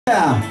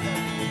Yeah.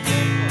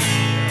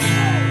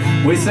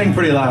 We sing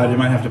pretty loud, you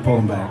might have to pull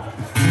them back.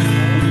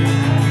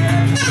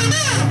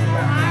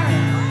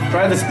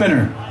 Try the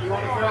spinner. You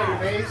want to try your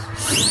bass?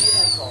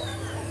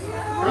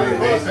 Try your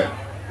bass.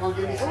 Want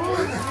to give me some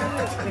bass?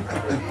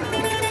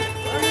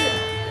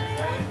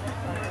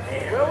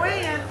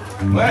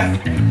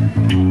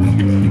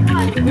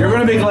 You're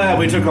going to be glad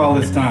we took all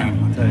this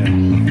time, I'll tell you.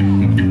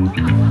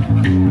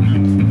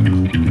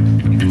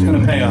 It's going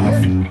to pay off.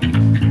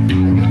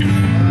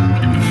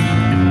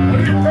 What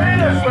are you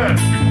paying us with?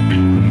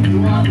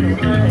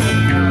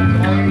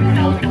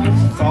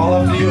 It's all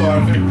up to you,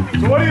 Arthur.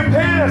 So what are you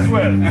paying us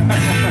with?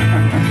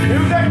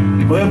 Music?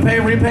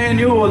 We're repaying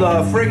you with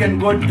a friggin'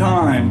 good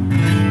time.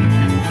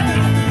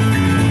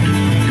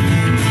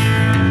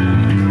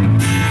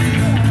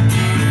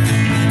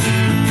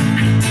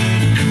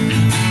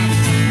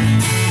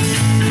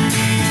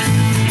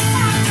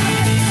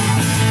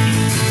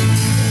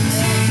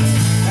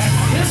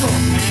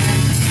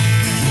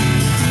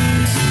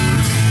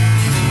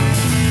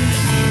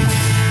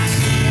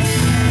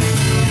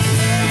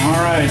 All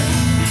right.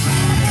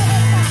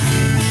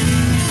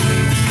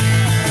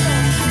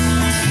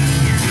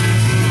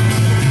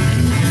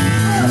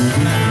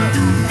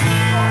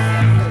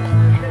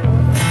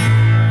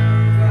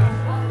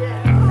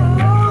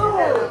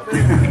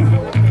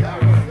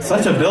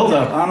 Such a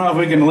build-up. I don't know if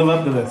we can live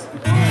up to this.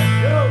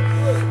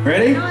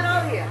 Ready?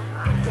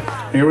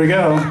 Here we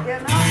go.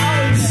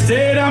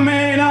 State of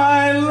Maine,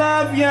 I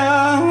love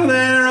ya.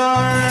 There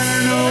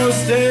are no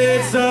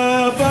states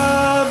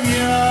above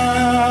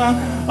ya.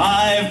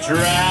 I've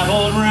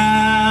traveled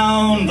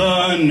round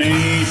the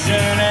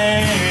nation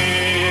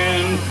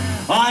and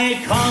I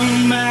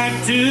come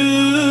back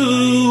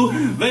to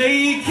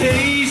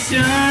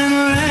vacation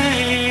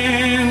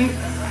land.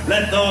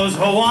 Let those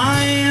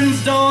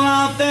Hawaiians dole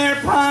out their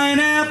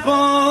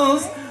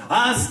pineapples.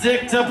 I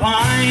stick to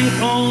pine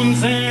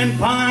cones and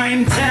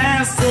pine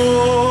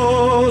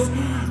tassels.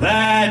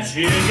 That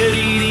chickadee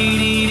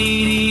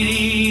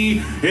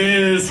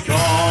is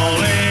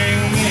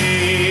calling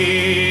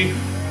me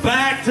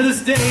back to the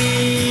state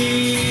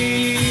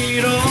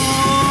of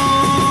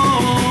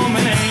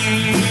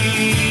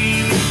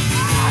Maine.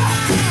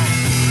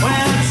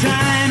 Well,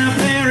 China,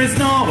 Paris,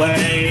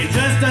 Norway,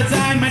 just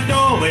outside my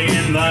doorway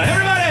in the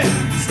everybody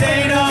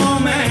state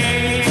of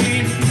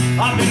Maine.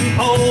 I've been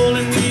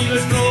polling, we were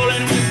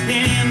strolling with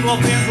candle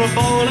pins, we're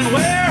bowling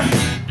where?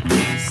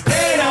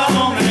 State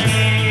of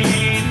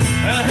Maine.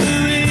 Who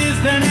is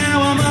there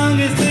now among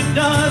us that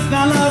does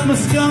not love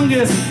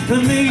Muskungus? To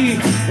me,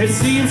 it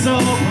seems so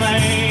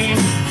plain.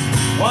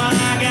 Well,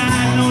 I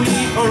got no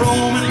need for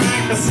roaming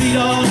like the seat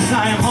all the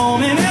time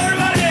home. And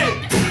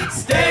everybody,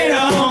 state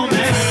of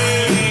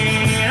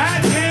Maine. I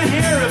can't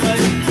hear it, but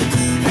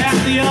at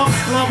the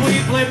Elks Club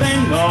we play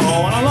bingo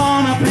on a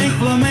lawn of pink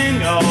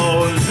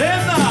flamingos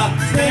in the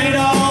state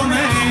of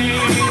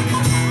Maine.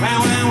 And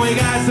when we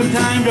got some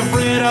time to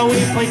fritter, we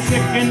play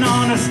chicken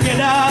on a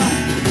skidder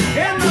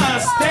in the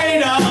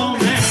state of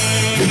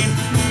Maine.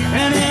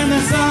 And in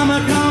the summer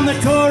come the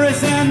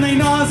tourists and they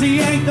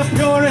nauseate the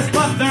purists,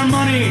 but their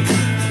money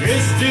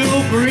is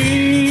still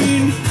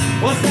green.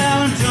 We're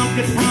selling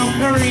junkets from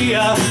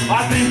Korea,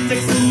 authentic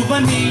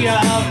souvenir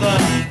of the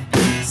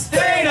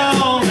state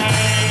of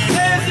Maine.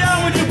 Ladies and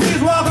gentlemen, would you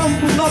please welcome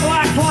the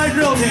Black Fly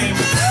Drill Team.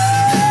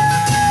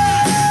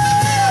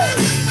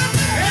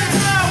 It's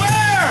not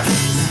where?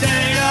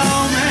 State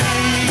of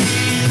Maine.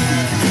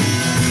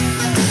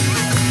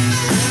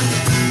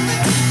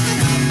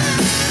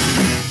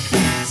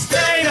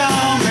 State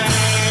of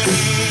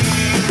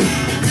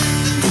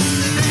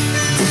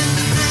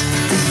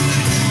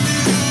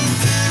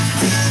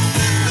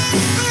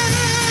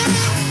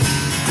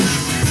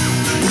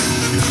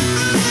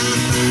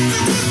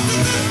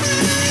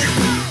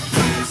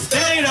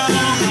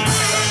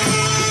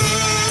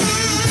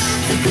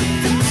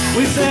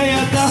We say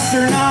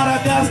Augusta,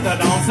 not Augusta.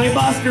 Don't say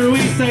Buster, we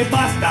say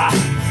Busta.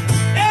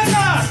 In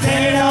the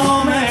state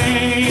of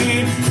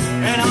Maine.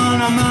 And on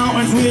the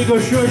mountains we go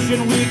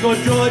shushing, we go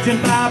George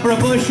and Barbara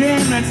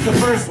Bushing. That's the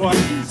first one.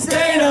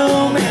 State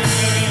of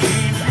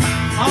Maine.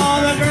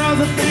 All the girls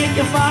will think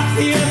you're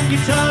foxy if you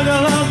chug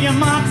a love your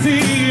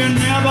moxie and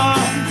never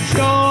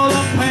show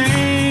the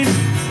pain.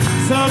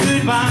 So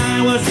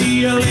goodbye, we'll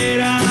see you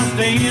later. I'll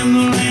stay in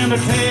the land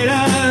of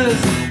taters.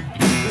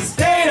 The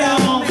state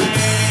of Maine.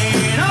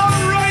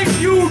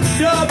 You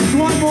dubs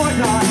one more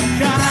time.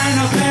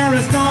 China,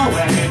 Paris,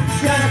 Norway,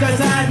 just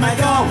outside my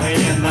doorway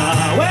in the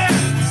west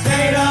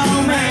state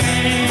of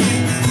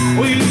Maine.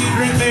 We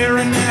drink beer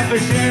and never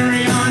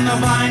sherry on the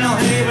Vinyl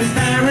Haven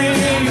Ferry.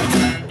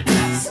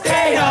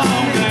 State of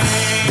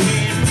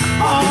Maine.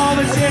 All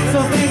the chicks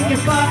will think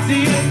you're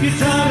foxy if you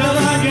chug a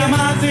lug your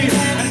moxie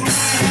and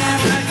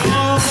have that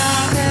gold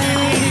on me.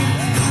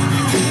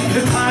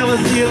 If I will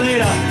see you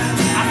later,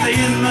 I'll stay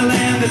in the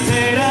land of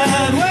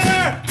taters.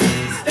 Where?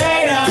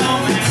 State of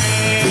Maine.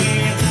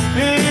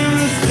 In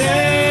the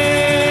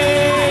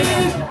state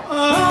of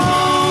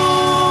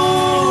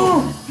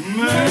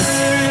Maine.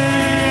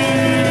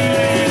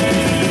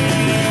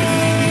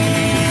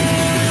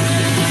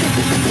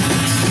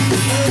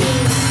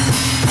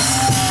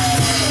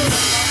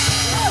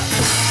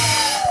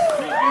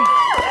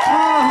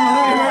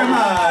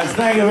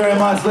 Thank you very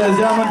much, ladies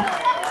and gentlemen.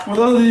 For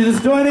those of you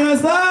just joining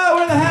us,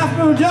 we're the Half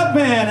Moon Jump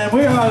Band, and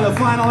we are the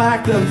final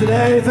act of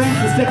today. Thanks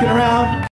for sticking around.